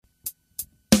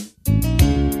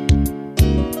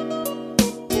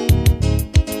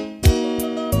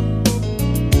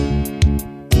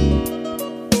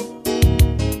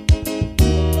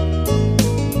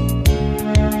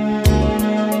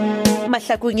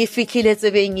mahlakong e fihlile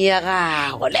tsebeng ya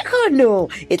gago le kgono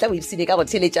e tla boipsine ka go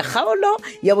theletša kgaolo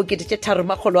ya bo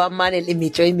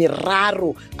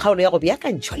 1403 kgaolo ya go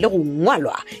beakantšhwa le go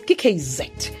ngwalwa ke KZ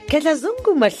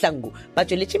Ketlazungu Mahlangu ba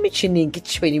tšweletše metšhineng ke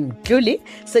Tšhweni Mtlole,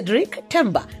 Cedric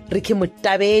Temba, Ricky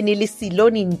Mutabeni le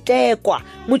Siloni Ntekwa,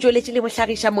 motšweletše le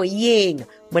mohlagiša moyeng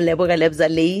Moleboga Lebza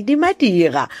Lady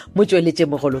Madira, motšweletše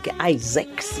mogolo ke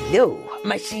Isaac Silo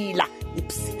Mashila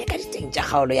ipsine ka diteng tša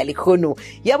kgaolo ya lekgono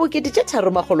ya bo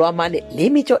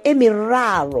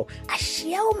 1403 a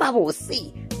šiao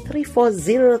mabose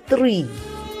 3403.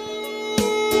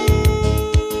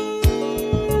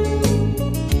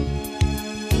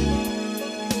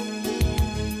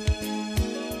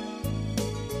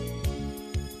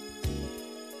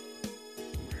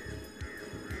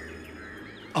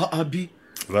 Abi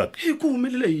What? hi ku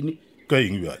humelela yini Ka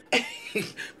eng bjale?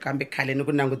 kambe khale ni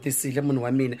ku langutisile munhu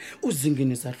wa mina u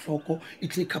zinginisa nhloko i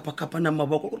tlhe khaphakhapha na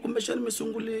mavoko ku ri kumbexani mi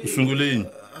sungule Sunguleng.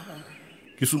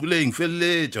 Ke sunguleng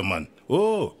felletša man.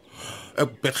 Oh.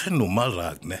 Ekbekhe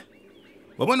normal ne.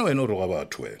 Wa bona wena o roga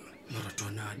batho wena.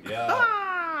 maratonane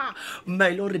mma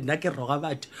ile gore nna ke roga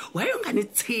batho wa yo nga ni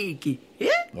tshiki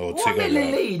Oh, tshika jwang?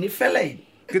 omelele yini fela yini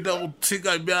Ke tla go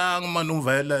tshika bjang man o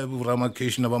mvaela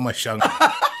boramacation ba mashanga.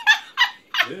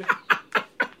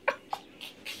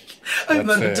 Ay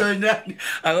maratonane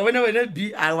a go bona wena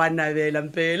bi a wa nabela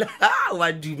mpela wa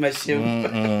duma shem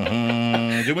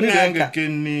Ke bone ke ke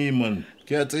ni man.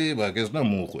 Ke a tseba ke sna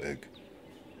mogo ek.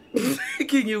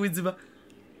 ke nge witse ba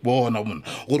Bona mona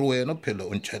gore wena phela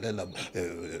o ntšhelela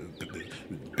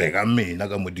beka mina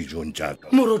ka mo dijong tša ka.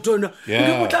 morotona Yeah.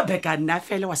 ke botla beka nna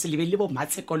fela wa se lebelle bo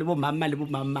matsheko le bo mamma le bo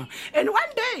mamma and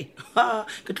one day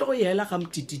ke tlo go yela ga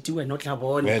mtititi wena o tla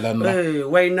bona Wela nna?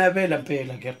 wa inabela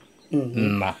mpela ke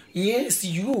Nna. yes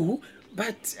you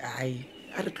but I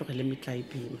re tlogele metla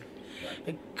ipima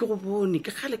ke go bone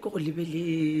ke gale ke go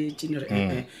lebeletse ne re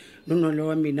nonolo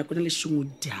wa mina ko ne le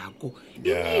shungudako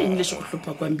Yeah. eng le se go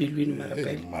hlopha kwa mbilwini mara Hey,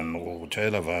 pele man go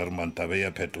tšhaela var man tabe ya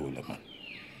phetola man.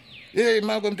 Hey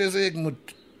ma go mtese mo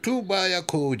tuba ya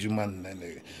koji man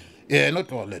ne. No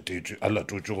toilet alla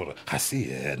tutšu gore ga se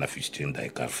yena fishing die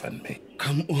car fan me.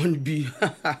 come on b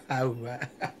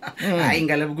hayi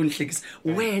ngala bukunhlekisa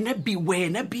wena b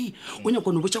o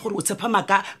nyako no botsa gore o tshepa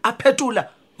maka a phetola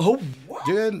oh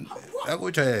Jen a go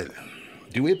tšhaela.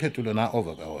 Di we phetola na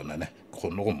over ka ona ne.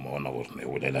 Kgono go mmona gore ne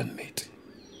o lela nnete.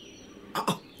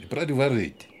 Di pradi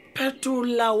varete.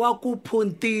 phetola wa ku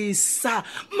phontisa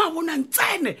mabona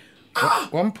ntsene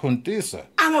Wa mphontisa.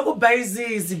 anga ku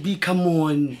bayizizi b come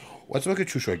on What's wa ke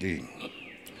tšhušwa ke eng?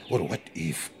 Or what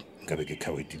if nkabe ke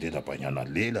khawetile lapanyana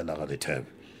lela la ga lethebe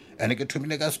ane ke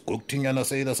thomile ka sekoktinyana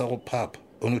sa ela sa go phapa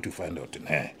only to find out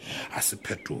ne a se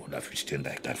phetola fishing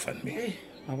like that fan me.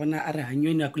 wa bona a re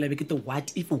hanyweni a kula be ke te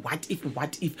what if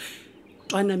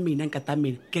twana mina nkata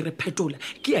mina ke re phetola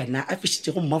ke yena a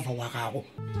fishitse go mmava wa gago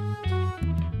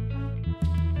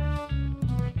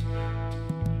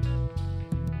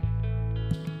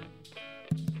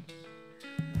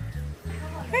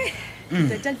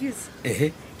Talvez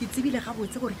ke tsebile ga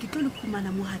botse gore ke tlo le khumana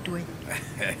mo hato wena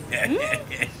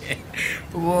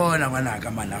bona manaka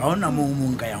mana ga ona mo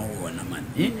mong ka yang ona man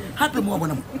gape mo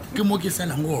bona ke mo ke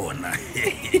selang ona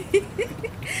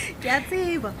ke a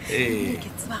tseba ke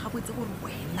tseba ga botse gore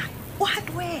wena o hard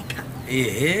worker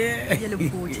ya le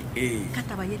botse ka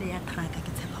taba yele ya truck ke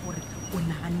tshepa gore o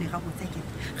naganne ga botse ke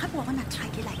gape wa bona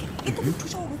truck e la ke e tlo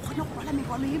thusa gore o kgone go rwala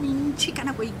merwalo e mentšhi ka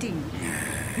nako e teng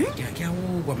ke a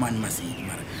o kwa man masedi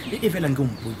mara e felang ke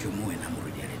mpotse mo wena mo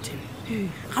re diale tebe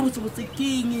ga botse ke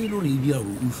eng e le gore e bia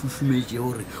o šušumetse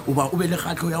gore o ba o be le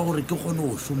kgatlho ya gore ke kgone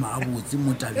go šoma ga botse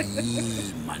mo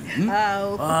tabeng man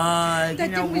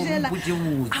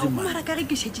mara ka re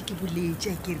ke šetse ke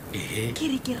boletse ke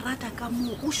re ke rata ka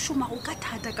mo o šomago ka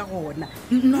thata ka gona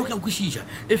nna o ka kwešiša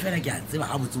e fela ke a tseba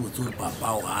ga botsebotse gore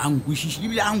papao ga nkwešiše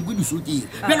ebile ga nkwe disokere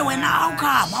pele wena a o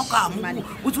kamo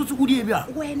botsebotse ko die bja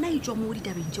wena e tswa mo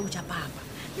ditabeng tšeo tša papa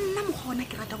nna mokgwa ona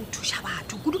ke rata go thuša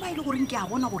batho kudu ba e le goreng ke a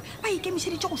bona gore ba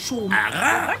ikemišeditše go šoma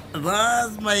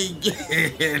that's my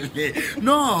girl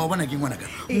no bona ke ngwanaka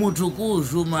motho ko o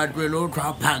šoma tlwele o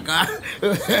tlhwaphaka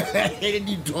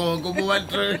dithoko mo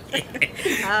bathong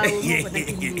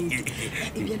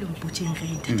ebjale mpotšeng ge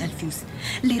tatalfuse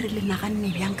le re le naganne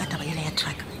bjang ka taba yela ya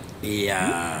truck ya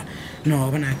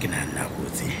no bona ke nana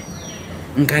botse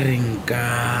nka re nka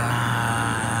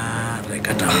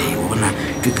reka taba e bona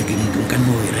nka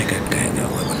no e reka ka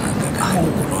bona ka go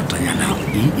kolotanyana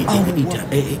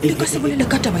le ka se bolele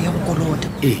ka taba ya go kolota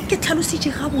ke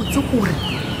tlhalositše ga botse gore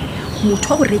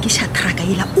motho wa go rekiša traka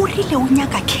ela o rile o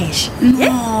nyaka cash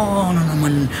no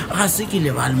man ga se ke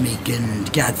lebale maekend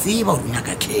ke a tseba gore o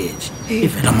nyaka cash e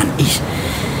fela man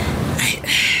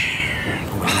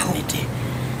gobalanete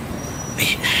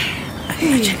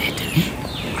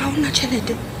ga o na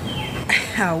tšhelete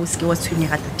ga o seke wa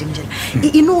tshwenyega tatemjela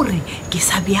e no gore ke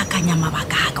sa beakanya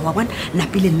mabaka aka wa bona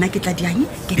napele nna ke tla diang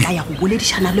ke tla ya go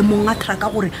boledišana le monga traka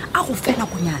gore a go fela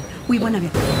konyana o e bona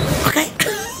bjang okay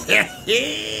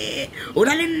o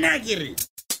na le nna kere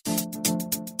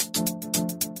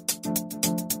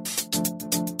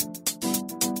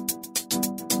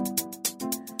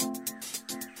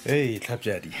Hey,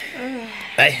 tlhapjadi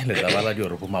ai le tabala di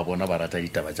gore bo mabona ba rata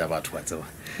ditaba tša batho ba tseba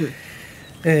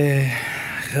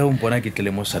ge o mpona ke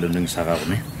tlile mo saloneng sa gago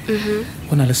ne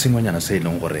go na le sengwenyana se e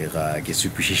leng gore ga ke se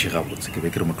kwešiše gabotse ke be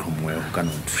ke re motlho mongwe go ka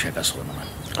no nthuša ka sona man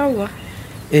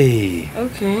ee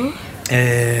Okay.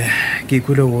 ke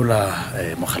ikwele ola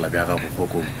mogala bja gago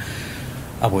koko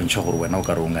a bontšha gore wena o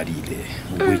ka re o ngadile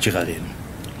o boetse ga geno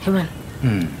Heman.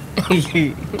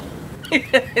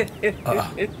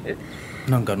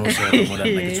 nna nka no sa mola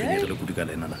nna ke tshwenyegile kudu ka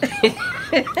lenana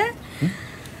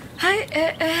Hi,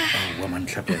 wa man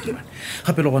tlhapjadi man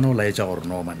gape le gona o laetša gore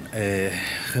no man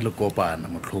ge le kopana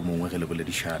motlho mongwe ge le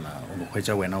boledišana o no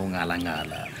kgwetša wena o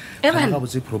ngala-ngala Evan. ga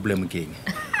botse problem ke eng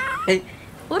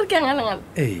o re ke a ngala-ngala?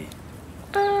 ee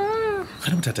ga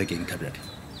le bothata ke eng tlhapjadi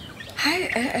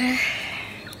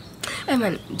Hi,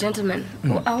 man, gentlemen,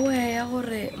 o aware ya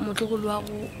gore motlogolo wa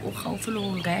go o gaufi le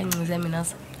go nka ya nqetse ya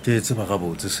menasa? ke tseba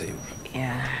gabotse seo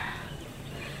Yeah.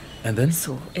 and then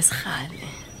So, es gale,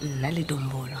 nna le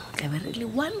Dombolo, tla be re le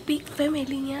one big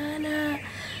family nyana,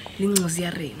 le nqosi ya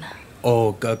rena.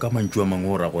 o ka mantšu a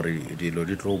mangwe o ra gore dilo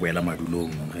di tlo boela madulong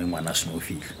ge ngwana a seno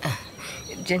fitlha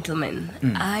Gentlemen,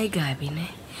 I Gabine.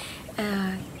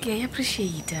 Ke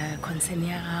appreciate concern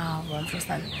ya gago,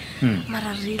 understand?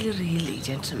 Mara really,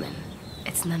 gentlemen,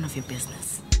 it's none of your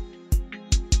business.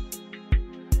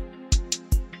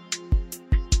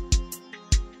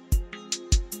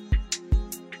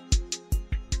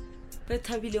 re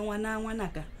thabile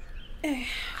ngwanaka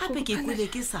gape ke kwele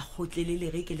ke sa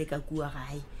gotlelele ge ke le ka kua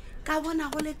gae ka bona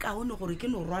go le kaone gore ke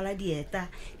no rwala dieta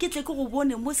ke tle ke go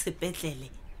bone mo sepetlele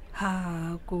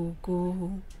ha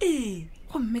koko ee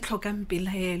gomme tlhokang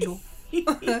pelaelo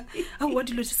a wa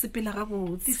dilo di sepela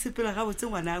gabotse di sepela gabotse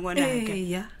ngwanaka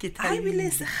eya ke a ebile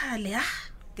segale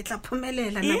ke tla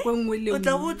phomelela nako nngwe le o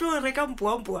tla botlo reka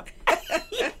mpoampoa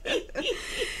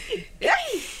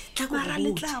mara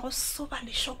le tla go soba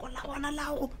lešoko la gona la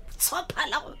go tshwapa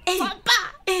la go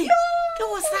ke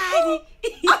bosadi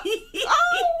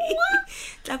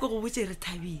tla ko go botse re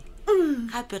thabile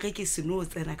gape ge ke seno o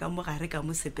tsena ka mogare ka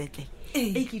mo sepetlele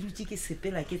e ke dutse ke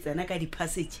sepela ke tsena ka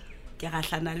di-passage ke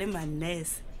gatlhana le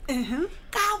mannese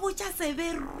ka botša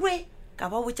tsebe rwe ka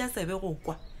ba botša tsebe go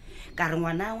kwa ka re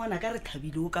ngwana ka re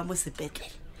thabile o ka mo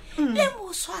sepetlele le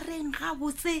mo swareng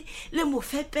gabotse le mo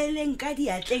fepeleng ka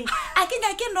diatleng a ke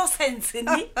nyake nonsense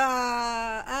ne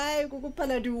ai koko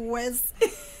phala di-wes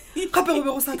gape go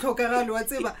be go sa tlhokagale wa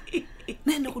tseba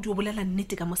nna ene go di o bolela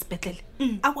nnete ka mo sepetlele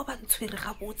a kwa ba ntshwere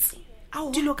gabotse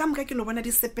dilo ka moka ke no bona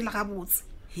di sepela gabotse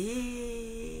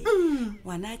he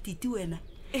ngwana titi wena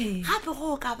gape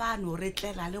go ka bano re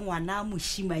tlela le ngwana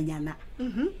mošimanyana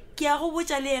ke ya go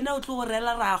botša le yena o tlo go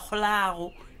rela ra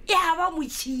golago e a ba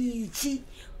motšhitši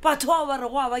batho bao ba re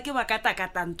go a ba ke ba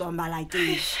katakatantwa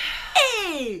malakeng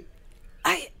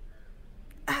ai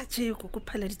a tšeo koko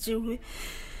phala di tšewe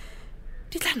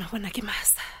di tla na bona ke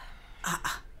masa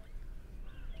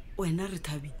wena re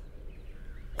thabi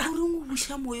a reng o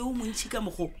buša moya o montšhi ka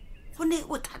mogo go ne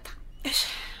bothata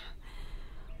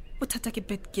bothata ke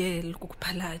bad girl koko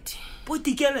phaladi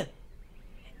botikele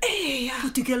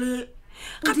botikele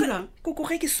gape koko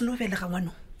ge ke senobelega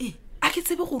ngwanong a ke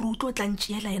tsebe gore o tlo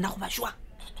tlantšeela yena go ba jwang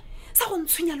sa go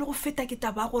ntshwenya le go feta ke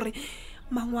taba gore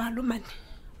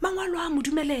mangwalo a mo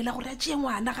dumelela gore a tšee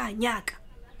ngwana ga a nyaka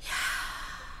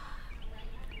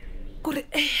kore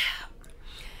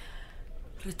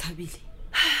re thabile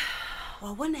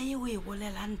wa bona ye o e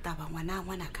bolelang taba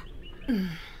ngwanaka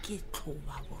ke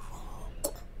tloba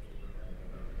boroko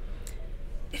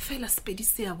e fela sepedi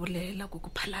se ya bolela koko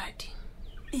phaladi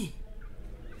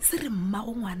se re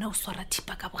mmago ngwana o swara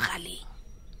thipa ka bogaleng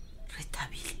re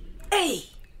thabile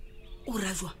o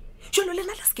ra jwa jalo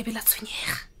lena le sekebe la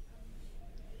tshwenyega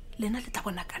lena le tla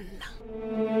bona ka nna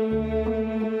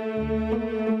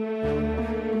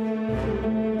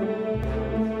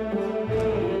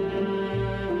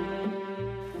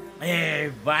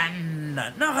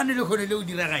monna na gane le kgone le o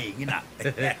dira ga eng na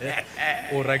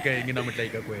o raka eng na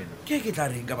motlaika kwena ke tla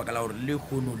reng ka baka la gore le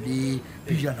kgono le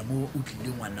pejana mo o tlile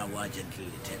ngwana wa Gentle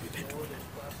Thebe Phetola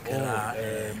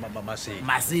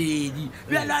Masedi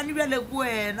bjalane bjale ke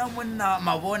wena monna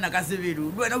mabona ka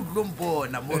sebelo le wena o tlilo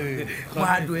mpona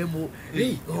mohato e mo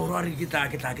ore ke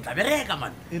tla bereka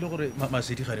man e le gore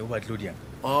Masedi gane o batle o diang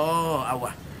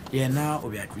awa yena o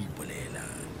be a tlo ipolela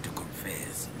to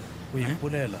confess o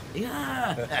ipolela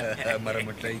mara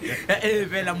motlaika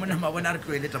fela monna mabona re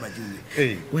tloeletsa badile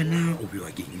wena o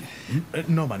bewa ke eng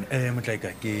no man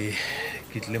motlaika ke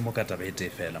tlile mo ka taba e tee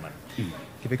fela man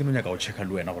ke be ke no nyaka go checka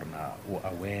le wena gore na o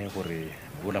awe gore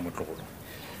bola motlogolo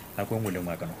nako engwe le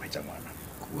ngwe a ka no kgwetsa ngwana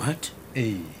what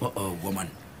woman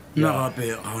nna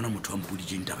gape ga ona motho wa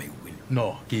mpoditseng taba e wena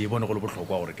no ke bone go le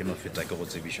botlhokwa gore ke no feta ke go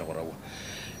tsebiša gore awa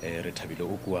re thabile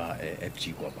o kua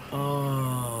FG kwapa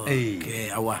okay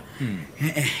awa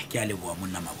ke a leboa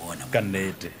monna mabona ka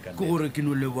nnete ke gore ke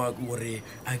no leboa gore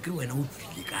a ke wena o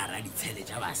tsile ka ra ditshele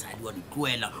tša basadi wa di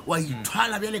tloela wa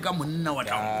ithwala bjale ka monna wa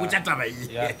tla botsa taba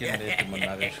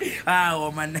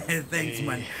man thanks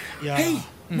man hey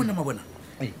monna mabona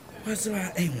wa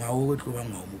tseba ngwao o tlo ba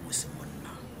ngwao mo bose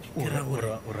monna ke ra gore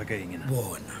o raka eng na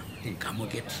bona ka mo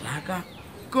ke traka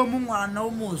ko mo ngwana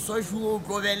o moswa o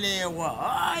tlo belegwa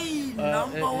ai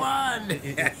number 1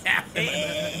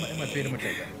 mapele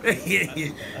motlaika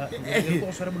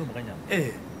go swara mo moganyana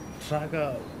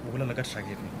traka o bolela ka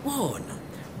traka efe bona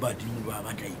badimo ba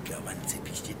batla ika ba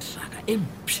ntshepisitse traka e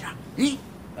mpšha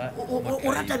o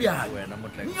rata bjang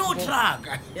new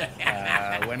traka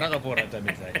wena gape o rata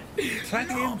metlae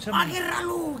traka e mpšha a ke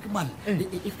raloke man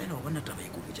e fela o bona taba e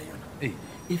kopetša yona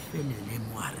e felele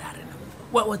moare a rena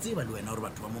wa tseba le wena gore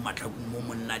batho ba mo matlhakong mo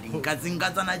monna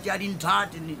dinkatsenkatsana tša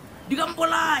dinthate di ka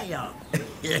mpolaya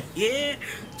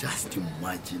just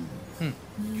imagine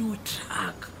new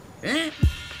truck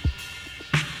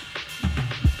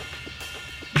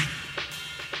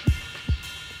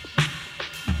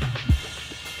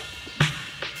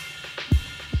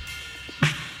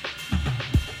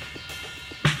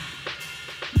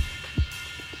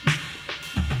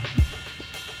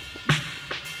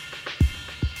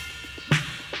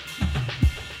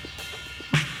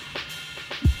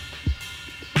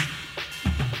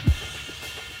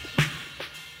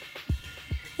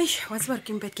wa tseba re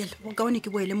ke mpetele o kaone ke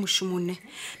boele mošomonne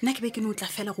nna ke be ke no tla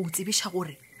fela go tsebiša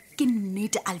gore ke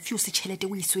nnete Alfios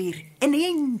tšhelete o iswere ene ye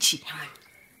ntšhi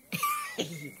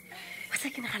wa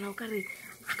sa ke nagana o ka re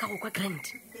a ka go kwa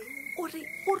grant ore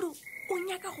o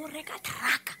nyaka go reka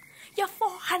trucka ya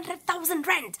 400,000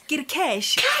 rand ke re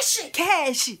cash it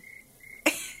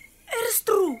is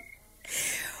true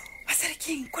wa sa re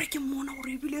keng kore ke mmona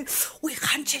gore ebile o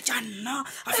ikgantšhetša nna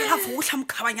a fela fotlha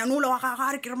mokgabanyane ole wa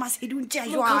gaga re ke re Masedi o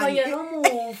ntšea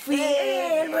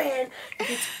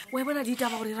wa bona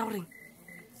ditaba gore ra goreng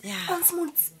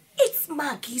it's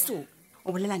Makiso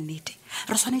o bolela nnete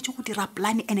re swanetse go dira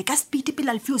plane ene ka speed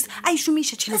pele Alfios a e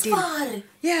šomiše tšhelete bjale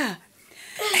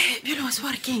wa se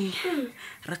wa re keng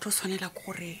re tlo swanela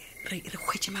gore re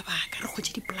kgwetse mabaka re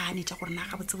kgwetse diplane tša gore na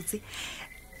ga botsebotse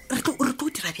re tlo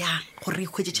dira bjang gore re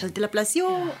kgwetse tšhelete la polase yo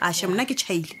aša mna ke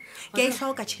tšhaile ke a e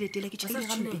tlhao ka tšhelete le ke tšhaile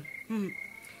gampe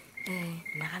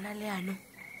nagana leano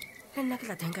le nna ke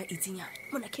tla thanka itsenyana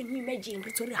mona can you imagine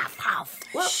re tsore half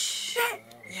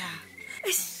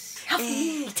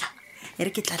e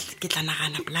re ke tla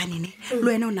nagana planene le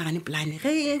wena o nagane plane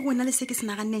ge wena le se ke se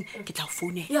naganeng ke tla o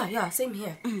founela same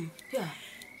here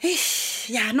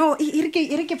no e re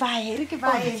ke bae re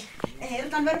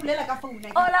tla nna re bolela ka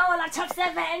founa Hola top 7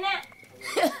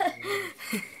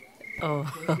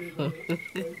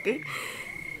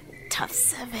 top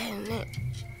 7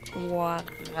 wa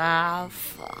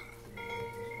gafa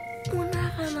o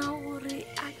nagana gore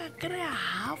a ka kry-a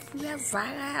hafu ya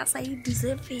zaga ya sa e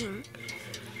deserving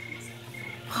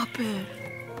gape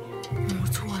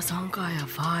motho wa zanka ya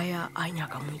vaya a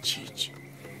nyaka motšhitši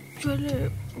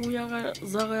jale o nyaka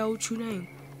zaga ya o tshuneng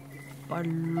wa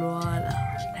lwala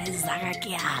na zaga ke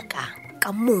yaka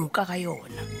ka moka ga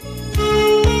yona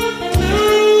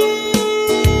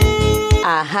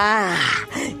aha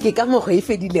ke ka mokgwa e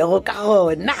fedilego ka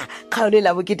gona kgaolo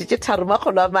la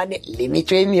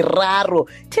 330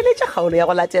 theletša kgaolo ya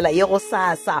go latela ye go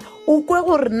sasa o kwe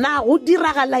gore na go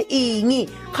diragala eng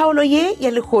kgaolo ye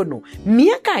ya lekgono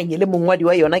meakanye le mongwadi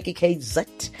wa yona ke KZ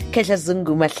Kehla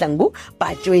Zungu Mahlangu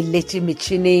ba tšweletše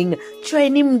metšhineng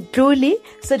Tšhweni Mdluli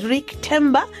Cedric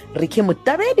Themba Ricky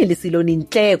Mutabeni le Siloni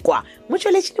Ntlekwa mo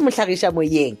tšweletše le mohlagiša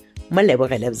moyeng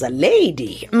Malebogelebza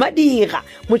Lady Madira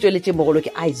mo tšweletše mogolo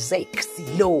ke Isaac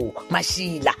Silo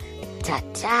Mashila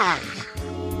tata